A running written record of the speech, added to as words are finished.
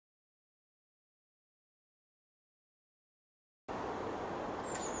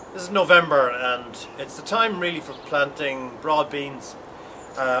This is November and it's the time really for planting broad beans.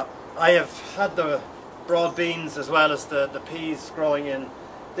 I have had the broad beans as well as the peas growing in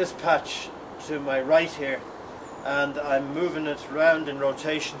this patch to my right here, and I'm moving it around in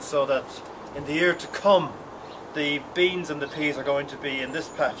rotation so that in the year to come the beans and the peas are going to be in this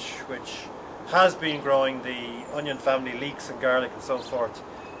patch, which has been growing the onion family, leeks and garlic and so forth.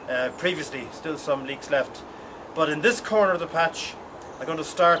 Previously, still some leeks left, but in this corner of the patch I'm going to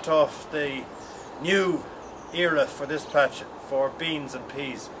start off the new era for this patch for beans and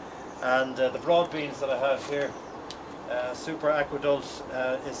peas. And the broad beans that I have here, Super Aquadults,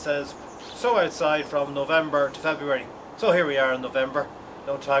 it says sow outside from November to February. So here we are in November,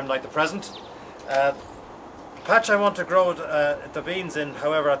 no time like the present. The patch I want to grow the beans in,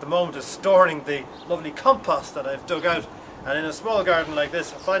 however, at the moment is storing the lovely compost that I've dug out. And in a small garden like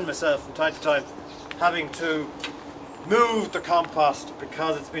this, I find myself from time to time having to move the compost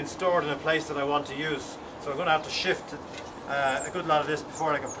because it's been stored in a place that I want to use. So I'm going to have to shift a good lot of this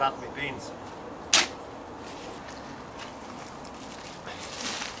before I can plant my beans.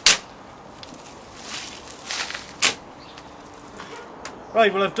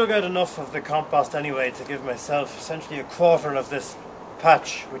 Right, well, I've dug out enough of the compost anyway to give myself essentially a quarter of this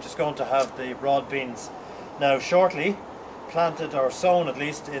patch, which is going to have the broad beans now shortly planted, or sown at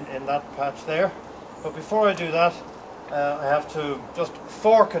least, in that patch there. But before I do that, I have to just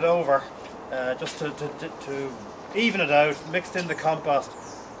fork it over just to even it out, mixed in the compost.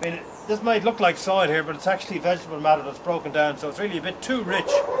 I mean, this might look like soil here, but it's actually vegetable matter that's broken down, so it's really a bit too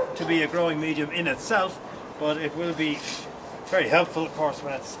rich to be a growing medium in itself, but it will be very helpful, of course,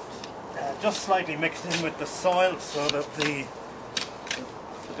 when it's just slightly mixed in with the soil, so that the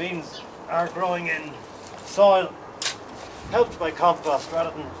beans are growing in soil helped by compost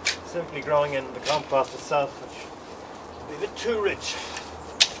rather than simply growing in the compost itself, which a bit too rich.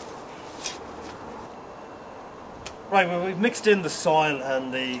 Right, well, we've mixed in the soil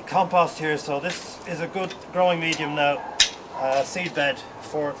and the compost here, so this is a good growing medium now, seed bed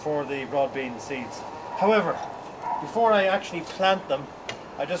for the broad bean seeds. However, before I actually plant them,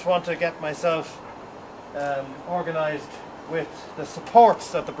 I just want to get myself organised with the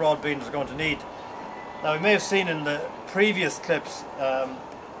supports that the broad beans are going to need. Now, you may have seen in the previous clips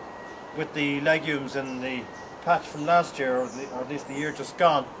with the legumes in the patch from last year, or at least the year just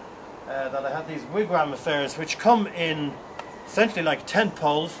gone, that I had these wigwam affairs which come in essentially like tent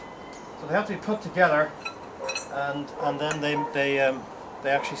poles, so they have to be put together, and then they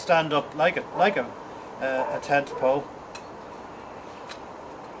actually stand up like a tent pole.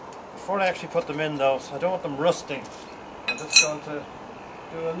 Before I actually put them in though, so I don't want them rusting, I'm just going to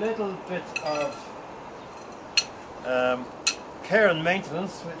do a little bit of care and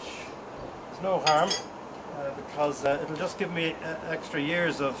maintenance, which is no harm, because it'll just give me extra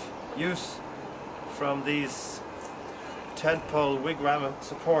years of use from these tent pole wigwam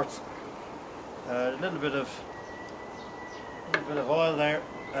supports. A little bit of oil there,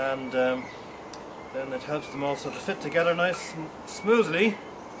 and then it helps them also to fit together nice and smoothly.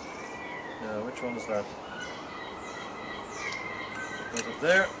 Now, which one is that? Goes up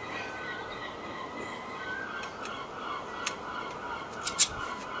there.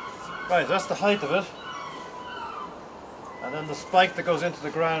 Right, that's the height of it, and then the spike that goes into the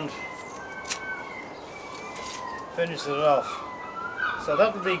ground finishes it off. So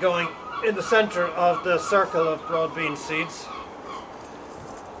that will be going in the centre of the circle of broad bean seeds,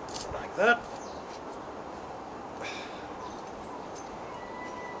 like that.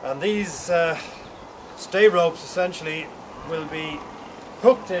 And these stay ropes essentially will be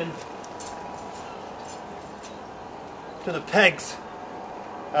hooked in to the pegs,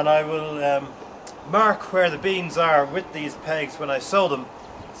 and I will mark where the beans are with these pegs when I sow them,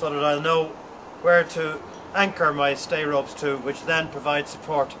 so that I'll know where to anchor my stay ropes to, which then provides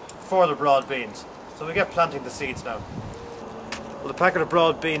support for the broad beans. So we get planting the seeds now. Well, the packet of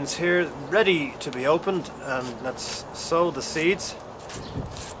broad beans here ready to be opened, and let's sow the seeds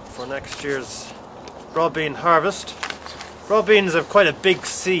for next year's broad bean harvest. Broad beans have quite a big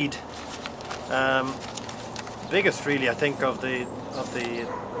seed, biggest really I think of the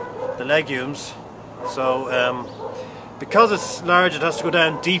legumes. So because it's large, it has to go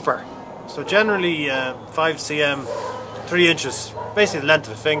down deeper. So generally 5 cm, 3 inches, basically the length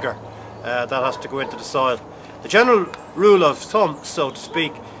of a finger, that has to go into the soil. The general rule of thumb, so to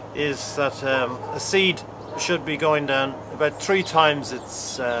speak, is that a seed should be going down about 3 times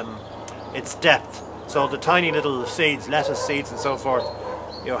its depth. So the tiny little seeds, lettuce seeds and so forth,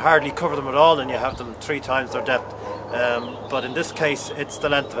 you hardly cover them at all, and you have them 3 times their depth. But in this case it's the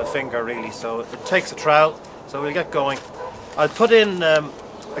length of a finger really, so it takes a trowel. So we'll get going. I'll put in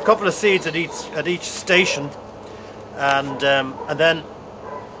a couple of seeds at each station, and then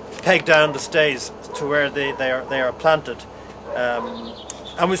peg down the stays to where they are planted,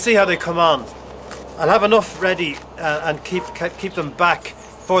 and we'll see how they come on. I'll have enough ready and keep them back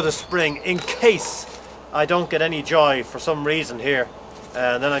for the spring in case I don't get any joy for some reason here,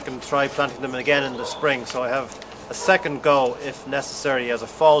 and then I can try planting them again in the spring, so I have a second go if necessary as a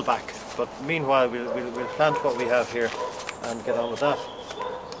fallback. But meanwhile we'll plant what we have here and get on with that.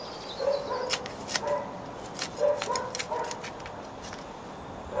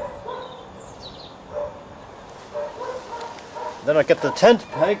 Then I get the tent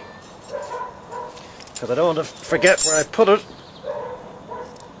peg, because I don't want to forget where I put it,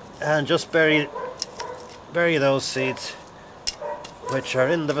 and just bury those seeds which are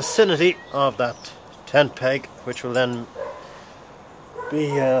in the vicinity of that tent peg, which will then be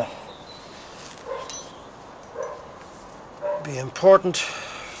important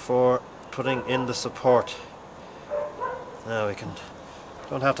for putting in the support. Now we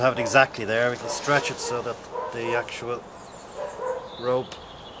don't have to have it exactly there, we can stretch it so that the actual rope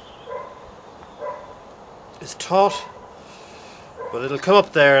is taut, but it'll come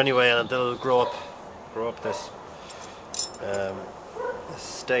up there anyway, and it'll grow up this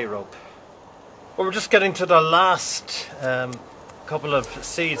stay rope. Well, we're just getting to the last couple of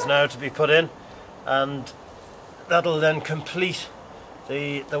seeds now to be put in, and that'll then complete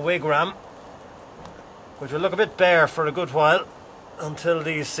the wigwam, which will look a bit bare for a good while until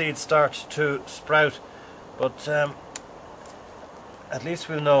these seeds start to sprout, but at least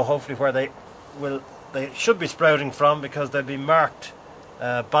we'll know hopefully where they should be sprouting from, because they'll be marked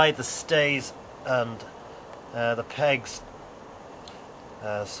by the stays and the pegs.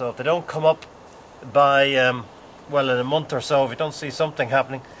 So if they don't come up by well, in a month or so, if we don't see something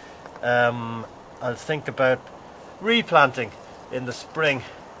happening, I'll think about replanting in the spring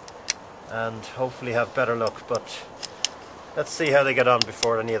and hopefully have better luck. But let's see how they get on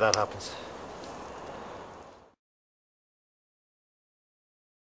before any of that happens.